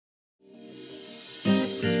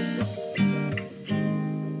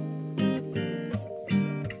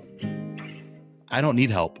I don't need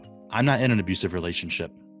help. I'm not in an abusive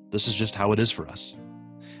relationship. This is just how it is for us.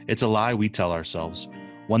 It's a lie we tell ourselves,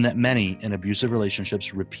 one that many in abusive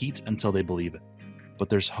relationships repeat until they believe it. But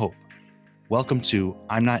there's hope. Welcome to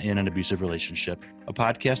I'm Not in an Abusive Relationship, a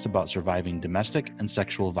podcast about surviving domestic and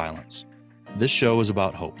sexual violence. This show is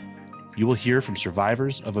about hope. You will hear from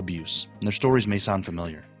survivors of abuse, and their stories may sound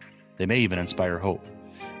familiar. They may even inspire hope.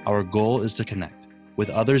 Our goal is to connect with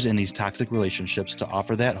others in these toxic relationships to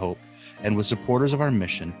offer that hope, and with supporters of our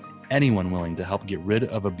mission, anyone willing to help get rid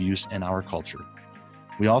of abuse in our culture.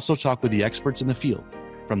 We also talk with the experts in the field,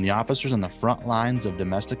 from the officers on the front lines of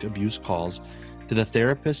domestic abuse calls to the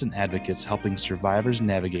therapists and advocates helping survivors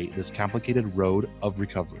navigate this complicated road of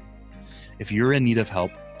recovery. If you're in need of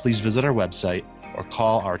help, please visit our website or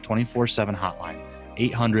call our 24/7 hotline,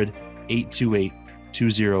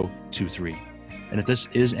 800-828-2023. And if this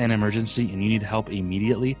is an emergency and you need help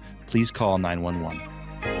immediately, please call 911.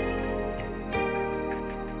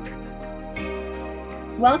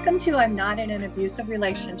 Welcome to I'm Not in an Abusive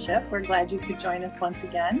Relationship. We're glad you could join us once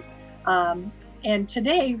again. And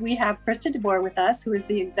today we have Krista DeBoer with us, who is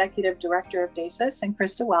the Executive Director of DASIS. And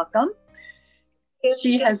Krista, welcome.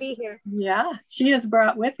 She has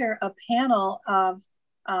brought with her a panel of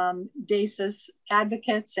DASIS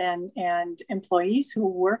advocates and employees who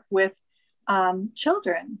work with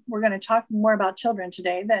children. We're going to talk more about children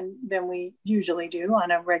today than we usually do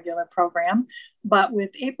on a regular program. But with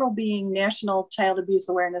April being National Child Abuse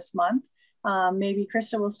Awareness Month, maybe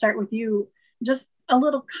Krista, we'll start with you. Just a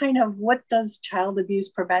little kind of, what does Child Abuse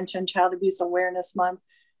Prevention, Child Abuse Awareness Month,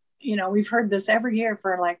 we've heard this every year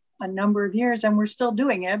for like a number of years and we're still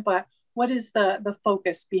doing it, but what is the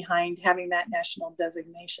focus behind having that national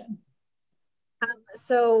designation?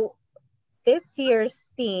 So this year's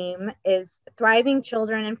theme is Thriving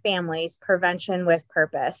Children and Families, Prevention with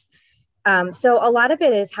Purpose. So a lot of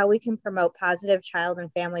it is how we can promote positive child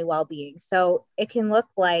and family well-being. So it can look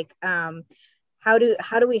like, how do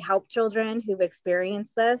we help children who've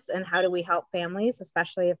experienced this, and how do we help families,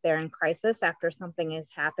 especially if they're in crisis after something has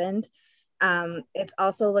happened. It's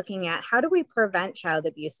also looking at how do we prevent child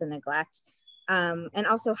abuse and neglect, and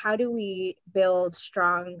also how do we build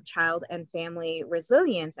strong child and family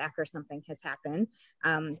resilience after something has happened.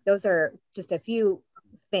 Those are just a few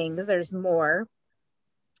things. There's more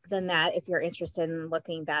than that if you're interested in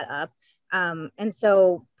looking that up. And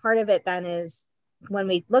so part of it then is, when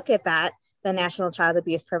we look at that, the National Child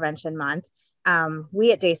Abuse Prevention Month,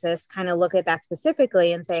 we at DASIS kind of look at that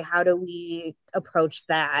specifically and say, how do we approach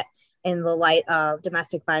that in the light of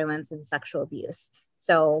domestic violence and sexual abuse?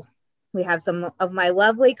 So we have some of my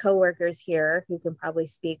lovely coworkers here who can probably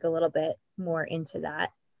speak a little bit more into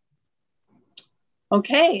that.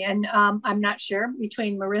 Okay, and I'm not sure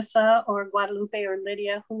between Marissa or Guadalupe or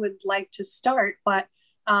Lydia who would like to start, but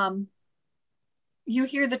you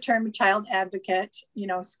hear the term child advocate.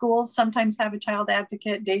 Schools sometimes have a child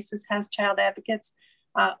advocate. DASIS has child advocates.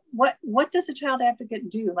 What does a child advocate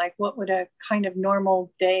do? Like, what would a kind of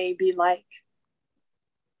normal day be like?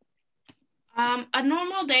 A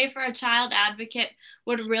normal day for a child advocate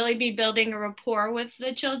would really be building a rapport with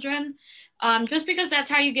the children, just because that's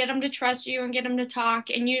how you get them to trust you and get them to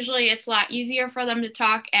talk. And usually it's a lot easier for them to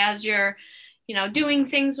talk as you're, doing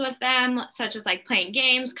things with them, such as like playing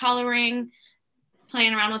games, coloring,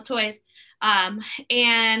 playing around with toys.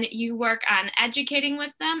 And you work on educating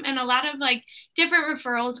with them, and a lot of like different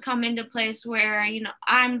referrals come into place where,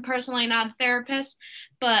 I'm personally not a therapist,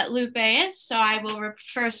 but Lupe is, so I will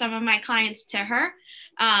refer some of my clients to her,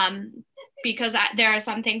 because there are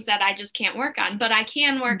some things that I just can't work on, but I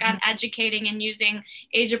can work on educating and using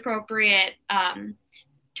age appropriate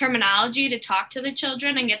terminology to talk to the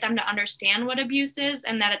children and get them to understand what abuse is,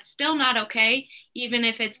 and that it's still not okay, even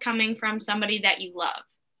if it's coming from somebody that you love.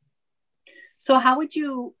 So how would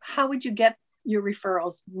you get your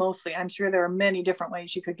referrals mostly? I'm sure there are many different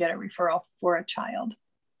ways you could get a referral for a child.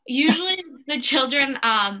 Usually the children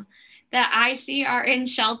that I see are in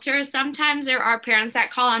shelters. Sometimes there are parents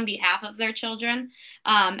that call on behalf of their children,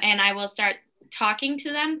 and I will start talking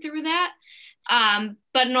to them through that.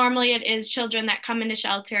 But normally it is children that come into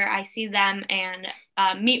shelter. I see them and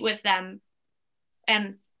meet with them,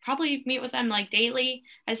 and probably meet with them like daily.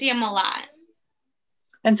 I see them a lot.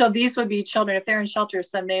 And so these would be children, if they're in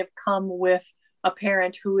shelters, then they have come with a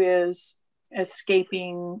parent who is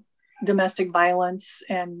escaping domestic violence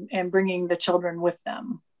and bringing the children with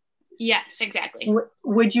them. Yes, exactly.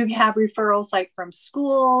 Would you have referrals like from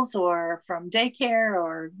schools or from daycare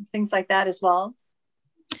or things like that as well?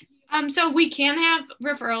 So we can have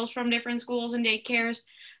referrals from different schools and daycares.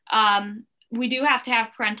 we do have to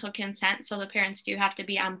have parental consent, so the parents do have to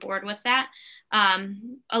be on board with that.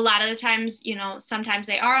 A lot of the times, sometimes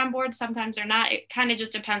they are on board, sometimes they're not. It kind of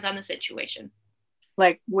just depends on the situation.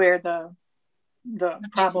 Like where the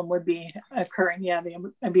problem would be occurring. Yeah,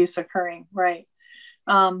 the abuse occurring, right.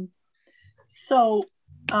 So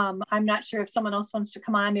I'm not sure if someone else wants to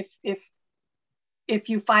come on. If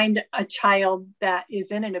you find a child that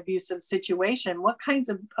is in an abusive situation, what kinds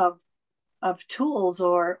of tools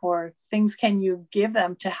or things can you give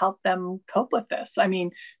them to help them cope with this? I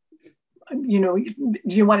mean, do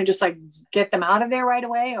you want to just like get them out of there right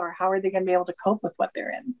away, or how are they going to be able to cope with what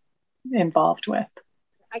they're involved with?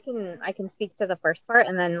 I can speak to the first part,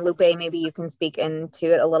 and then Lupe, maybe you can speak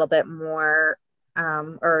into it a little bit more,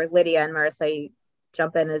 or Lydia and Marissa, you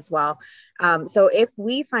jump in as well. So if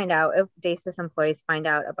DASIS employees find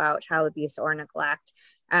out about child abuse or neglect,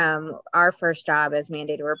 our first job as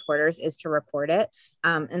mandated reporters is to report it.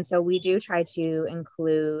 And so we do try to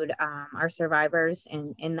include our survivors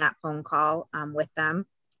in that phone call with them.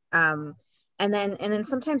 And then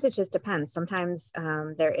sometimes it just depends. Sometimes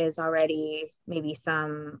there is already maybe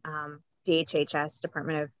some DHHS,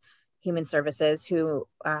 Department of Human Services, who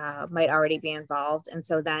might already be involved. And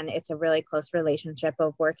so then it's a really close relationship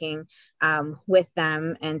of working with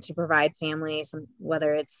them and to provide families,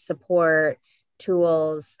 whether it's support,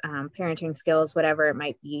 tools, parenting skills, whatever it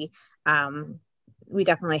might be. We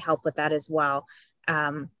definitely help with that as well.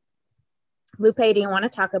 Lupe, do you want to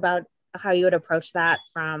talk about how you would approach that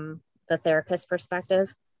from the therapist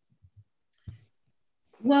perspective?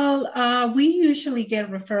 Well, we usually get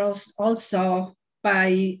referrals also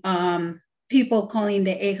by people calling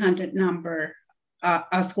the 800 number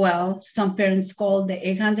as well. Some parents call the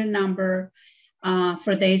 800 number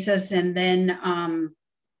for DASIS, and then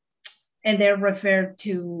and they're referred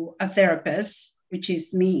to a therapist, which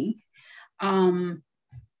is me. And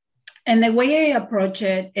the way I approach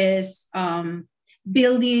it is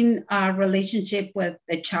building a relationship with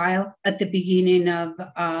the child at the beginning of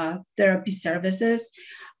therapy services.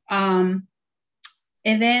 And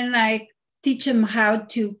then I teach them how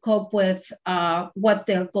to cope with what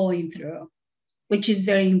they're going through, which is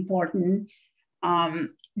very important.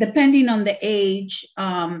 Depending on the age,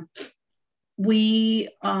 we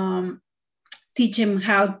teach them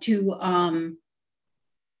how to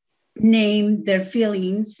name their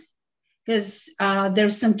feelings, because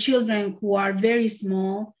there's some children who are very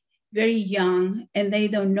small, very young, and they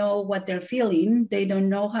don't know what they're feeling. They don't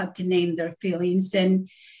know how to name their feelings. And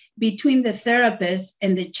between the therapist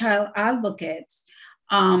and the child advocates,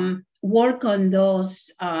 work on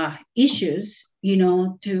those issues,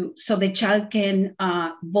 so the child can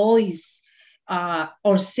voice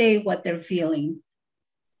or say what they're feeling.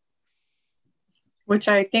 Which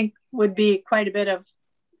I think would be quite a bit of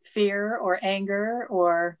fear or anger,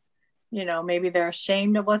 or maybe they're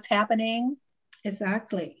ashamed of what's happening.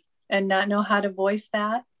 Exactly. And not know how to voice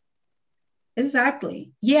that.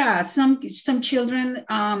 Exactly. Yeah. Some children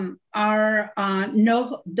don't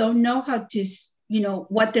know how to,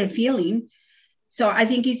 what they're feeling. So I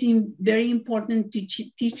think it's very important to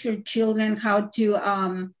teach your children how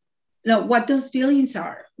to know what those feelings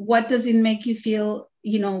are. What does it make you feel,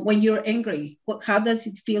 when you're angry? How does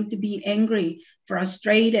it feel to be angry,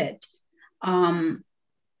 frustrated,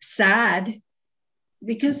 sad?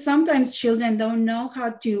 Because sometimes children don't know how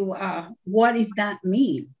to, what does that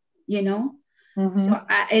mean, Mm-hmm. So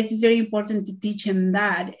it's very important to teach them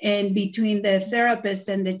that. And between the therapist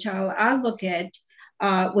and the child advocate,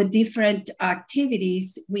 with different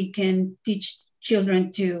activities, we can teach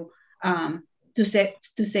children to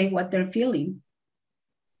say what they're feeling.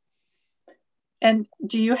 And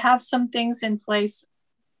do you have some things in place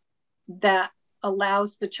that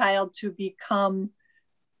allows the child to become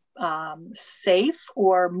safe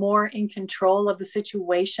or more in control of the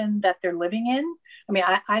situation that they're living in? I mean,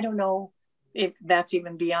 I don't know if that's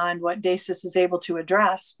even beyond what DASIS is able to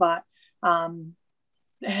address, but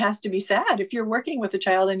it has to be said if you're working with a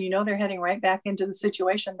child and they're heading right back into the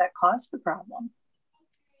situation that caused the problem.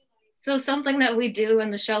 So something that we do in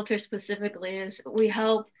the shelter specifically is we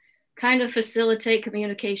help kind of facilitate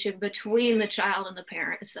communication between the child and the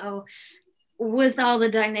parent. So with all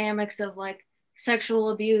the dynamics of like sexual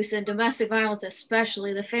abuse and domestic violence,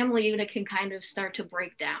 especially, the family unit can kind of start to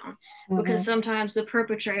break down because sometimes the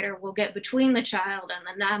perpetrator will get between the child and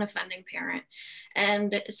the non-offending parent.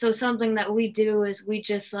 And so something that we do is we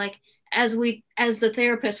just like as the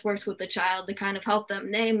therapist works with the child to kind of help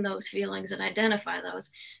them name those feelings and identify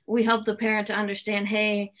those, we help the parent to understand,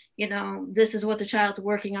 hey, this is what the child's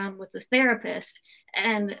working on with the therapist.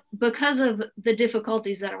 And because of the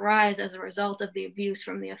difficulties that arise as a result of the abuse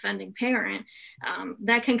from the offending parent,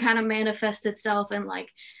 that can kind of manifest itself in like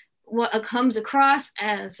what comes across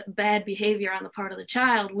as bad behavior on the part of the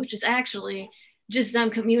child, which is actually just them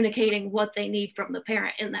communicating what they need from the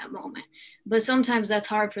parent in that moment. But sometimes that's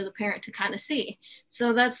hard for the parent to kind of see.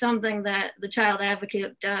 So that's something that the child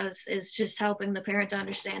advocate does, is just helping the parent to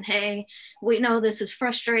understand, hey, we know this is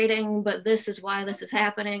frustrating, but this is why this is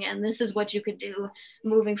happening. And this is what you could do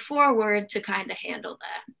moving forward to kind of handle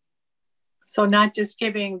that. So not just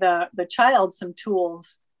giving the child some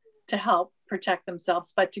tools to help protect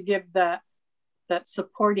themselves, but to give that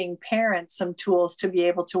supporting parents some tools to be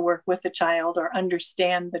able to work with the child or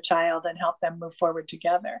understand the child and help them move forward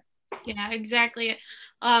together. Yeah, exactly.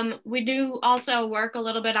 We do also work a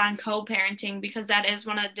little bit on co-parenting, because that is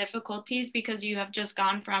one of the difficulties, because you have just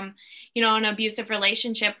gone from, an abusive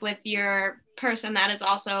relationship with your person that is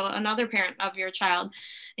also another parent of your child,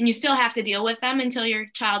 and you still have to deal with them until your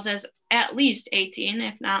child is at least 18,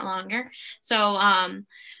 if not longer. So,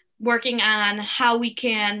 working on how we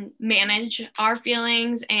can manage our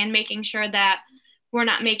feelings and making sure that we're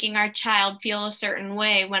not making our child feel a certain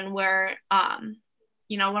way when we're,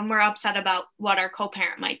 when we're upset about what our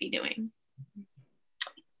co-parent might be doing.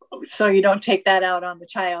 So you don't take that out on the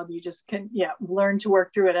child. You just can, learn to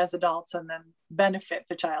work through it as adults and then benefit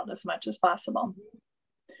the child as much as possible.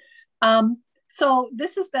 So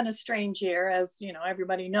this has been a strange year, as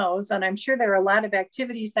everybody knows, and I'm sure there are a lot of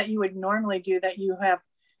activities that you would normally do that you have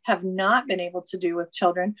not been able to do with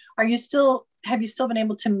children. Have you still been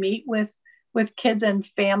able to meet with kids and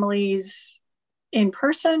families in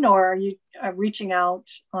person, or are you reaching out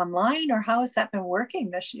online, or how has that been working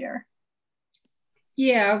this year?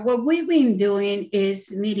 Yeah, what we've been doing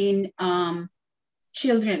is meeting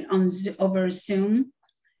children over Zoom,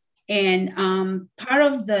 and part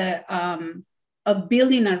of of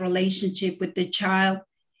building a relationship with the child,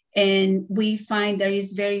 and we find that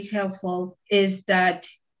is very helpful, is that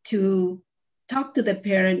to talk to the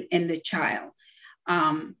parent and the child,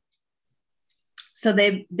 so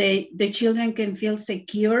the children can feel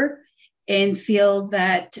secure and feel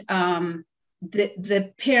that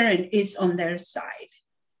the parent is on their side.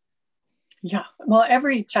 Yeah, well,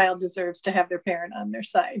 every child deserves to have their parent on their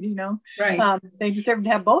side, Right. They deserve to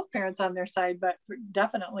have both parents on their side, but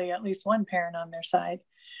definitely at least one parent on their side.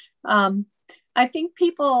 I think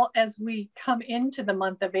people, as we come into the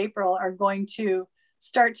month of April, are going to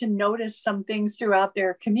start to notice some things throughout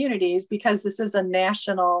their communities, because this is a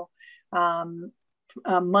national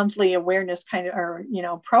monthly awareness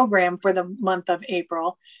program for the month of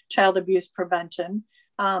April, child abuse prevention.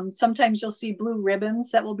 Sometimes you'll see blue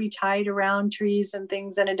ribbons that will be tied around trees and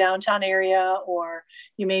things in a downtown area, or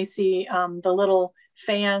you may see the little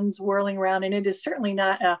fans whirling around, and it is certainly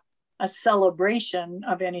not a celebration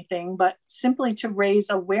of anything, but simply to raise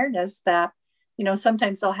awareness that,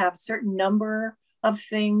 sometimes they'll have a certain number of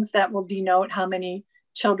things that will denote how many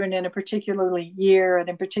children in a particular year and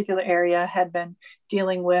in a particular area had been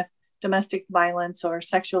dealing with domestic violence or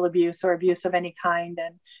sexual abuse or abuse of any kind.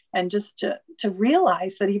 And just to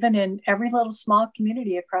realize that even in every little small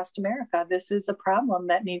community across America, this is a problem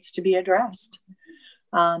that needs to be addressed.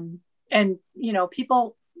 And,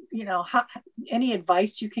 people, any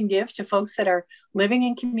advice you can give to folks that are living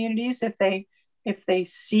in communities, if they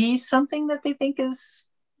see something that they think is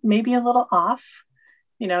maybe a little off,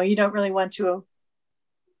 you don't really want to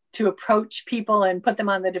approach people and put them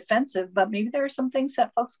on the defensive, but maybe there are some things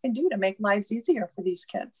that folks can do to make lives easier for these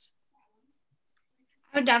kids.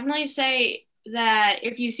 I would definitely say that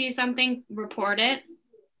if you see something, report it,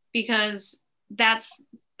 because that's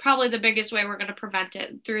probably the biggest way we're going to prevent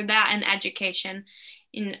it, through that and education.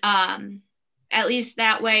 And at least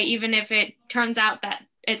that way, even if it turns out that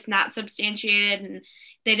it's not substantiated and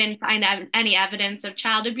they didn't find any evidence of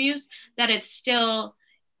child abuse, that it's still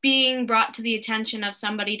being brought to the attention of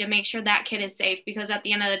somebody to make sure that kid is safe, because at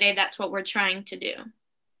the end of the day, that's what we're trying to do.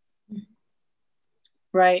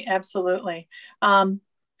 Right, absolutely.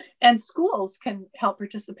 And schools can help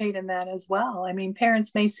participate in that as well. I mean,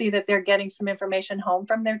 parents may see that they're getting some information home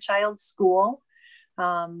from their child's school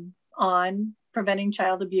on preventing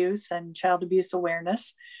child abuse and child abuse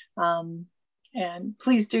awareness. And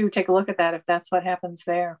please do take a look at that if that's what happens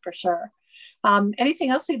there, for sure. Anything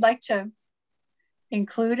else you'd like to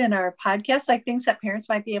include in our podcast, like things that parents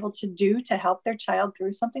might be able to do to help their child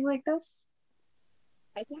through something like this?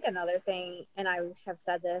 I think another thing, and I have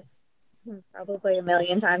said this probably a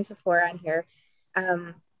million times before on here,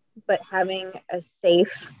 but having a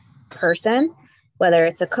safe person, whether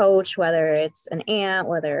it's a coach, whether it's an aunt,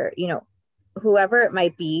 whether, whoever it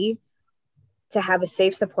might be, to have a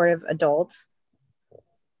safe, supportive adult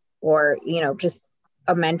or, just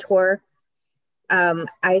a mentor.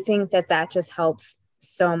 I think that just helps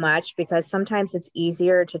so much, because sometimes it's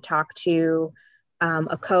easier to talk to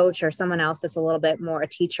a coach or someone else that's a little bit more a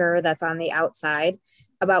teacher that's on the outside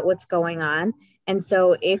about what's going on. And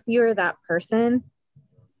so if you're that person,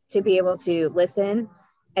 to be able to listen,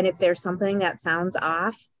 and if there's something that sounds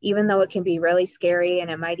off, even though it can be really scary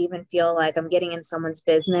and it might even feel like I'm getting in someone's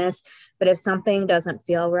business, but if something doesn't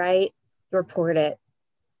feel right, report it,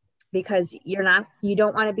 because you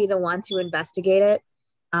don't want to be the one to investigate it,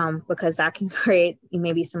 because that can create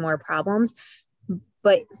maybe some more problems.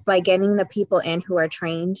 But by getting the people in who are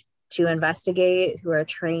trained to investigate, who are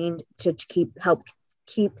trained to help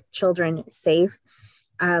keep children safe,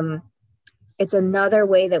 it's another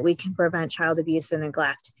way that we can prevent child abuse and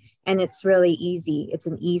neglect. And it's really easy. It's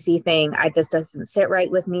an easy thing. This doesn't sit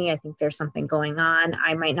right with me. I think there's something going on.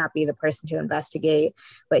 I might not be the person to investigate,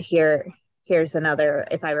 but here's another,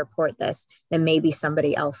 if I report this, then maybe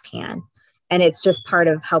somebody else can. And it's just part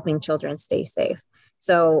of helping children stay safe.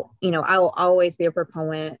 So, I will always be a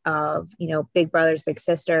proponent of, big brothers, big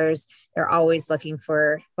sisters. They're always looking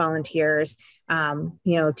for volunteers,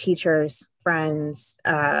 teachers, friends,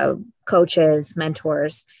 coaches,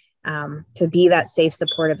 mentors, to be that safe,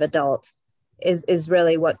 supportive adult is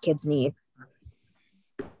really what kids need.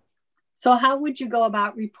 So how would you go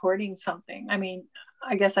about reporting something? I mean,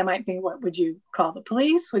 I guess I might think, what would you call the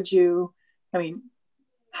police?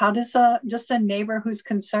 How does just a neighbor who's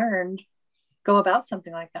concerned go about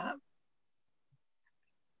something like that?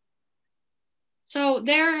 So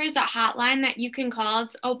there is a hotline that you can call.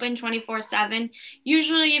 It's open 24/7.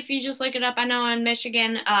 Usually, if you just look it up, I know in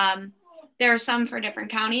Michigan, there are some for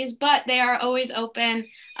different counties, but they are always open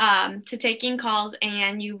to taking calls,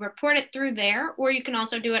 and you report it through there, or you can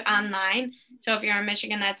also do it online. So if you're in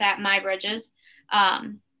Michigan, that's at My Bridges.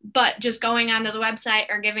 But just going onto the website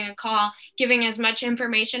or giving a call, giving as much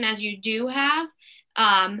information as you do have,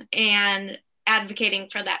 and advocating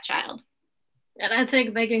for that child. And I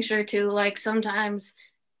think making sure too, like sometimes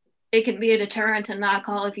it can be a deterrent to not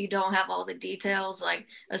call if you don't have all the details, like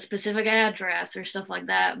a specific address or stuff like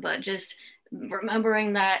that. But just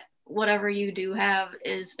remembering that whatever you do have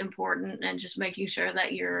is important, and just making sure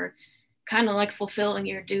that you're kind of like fulfilling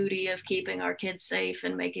your duty of keeping our kids safe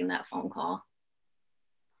and making that phone call.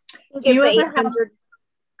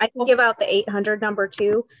 I can give out the 800 number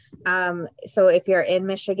too. So if you're in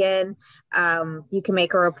Michigan, you can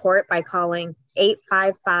make a report by calling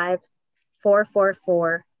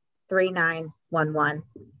 855-444-3911.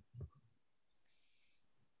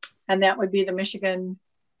 And that would be the Michigan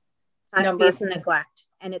number. Abuse and neglect,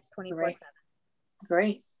 and it's 24/7.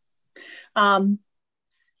 Great.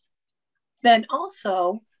 Then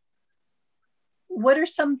also, what are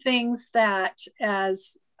some things that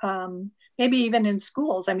as maybe even in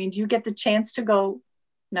schools, do you get the chance to go,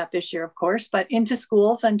 not this year, of course, but into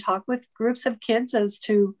schools and talk with groups of kids as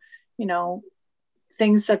to,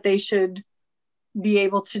 things that they should be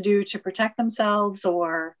able to do to protect themselves?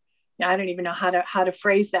 Or I don't even know how to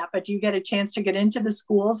phrase that, but do you get a chance to get into the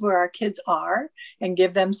schools where our kids are and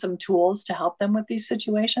give them some tools to help them with these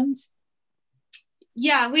situations?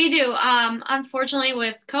 Yeah, we do. Unfortunately,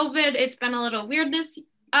 with COVID, it's been a little weird this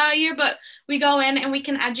year, but we go in and we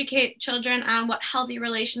can educate children on what healthy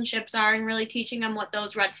relationships are, and really teaching them what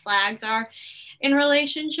those red flags are in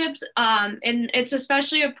relationships. And it's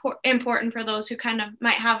especially important for those who kind of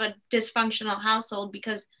might have a dysfunctional household,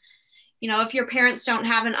 because, if your parents don't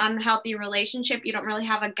have an unhealthy relationship, you don't really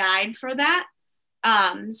have a guide for that.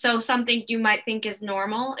 So something you might think is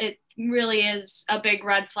normal, it really is a big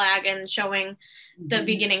red flag and showing the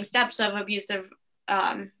beginning steps of abusive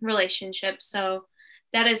relationships. So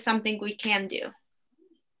that is something we can do.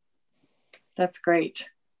 That's great.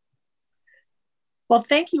 Well,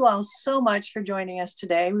 thank you all so much for joining us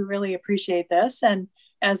today. We really appreciate this. And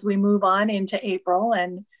as we move on into April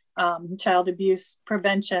and Child Abuse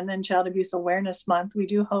Prevention and Child Abuse Awareness Month, we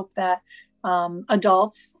do hope that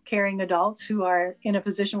adults, caring adults who are in a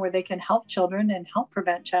position where they can help children and help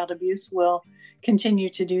prevent child abuse will continue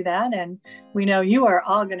to do that. And we know you are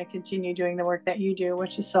all going to continue doing the work that you do,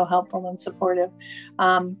 which is so helpful and supportive.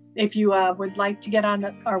 If you would like to get on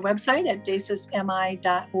our website at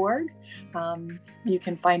dasismi.org, you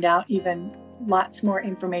can find out even lots more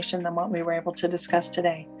information than what we were able to discuss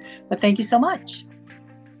today. But thank you so much.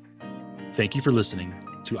 Thank you for listening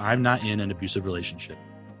to I'm Not in an Abusive Relationship.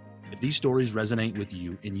 If these stories resonate with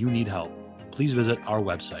you and you need help, please visit our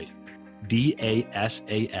website,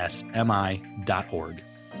 dasasmi.org.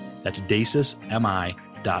 That's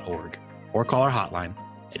dasasmi.org. Or call our hotline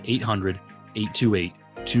at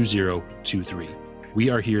 800-828-2023. We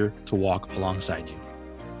are here to walk alongside you.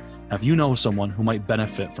 Now, if you know someone who might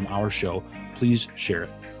benefit from our show, please share it.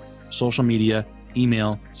 Social media,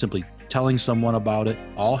 email, simply telling someone about it,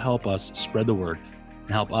 all help us spread the word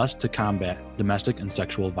and help us to combat domestic and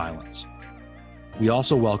sexual violence. We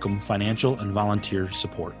also welcome financial and volunteer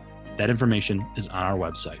support. That information is on our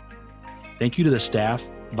website. Thank you to the staff,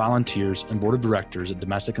 volunteers, and board of directors at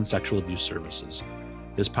Domestic and Sexual Abuse Services.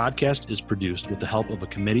 This podcast is produced with the help of a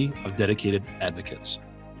committee of dedicated advocates.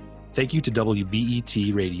 Thank you to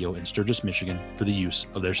WBET Radio in Sturgis, Michigan for the use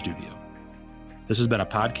of their studio. This has been a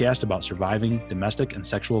podcast about surviving domestic and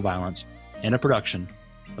sexual violence and a production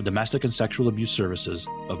of Domestic and Sexual Abuse Services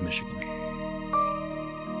of Michigan.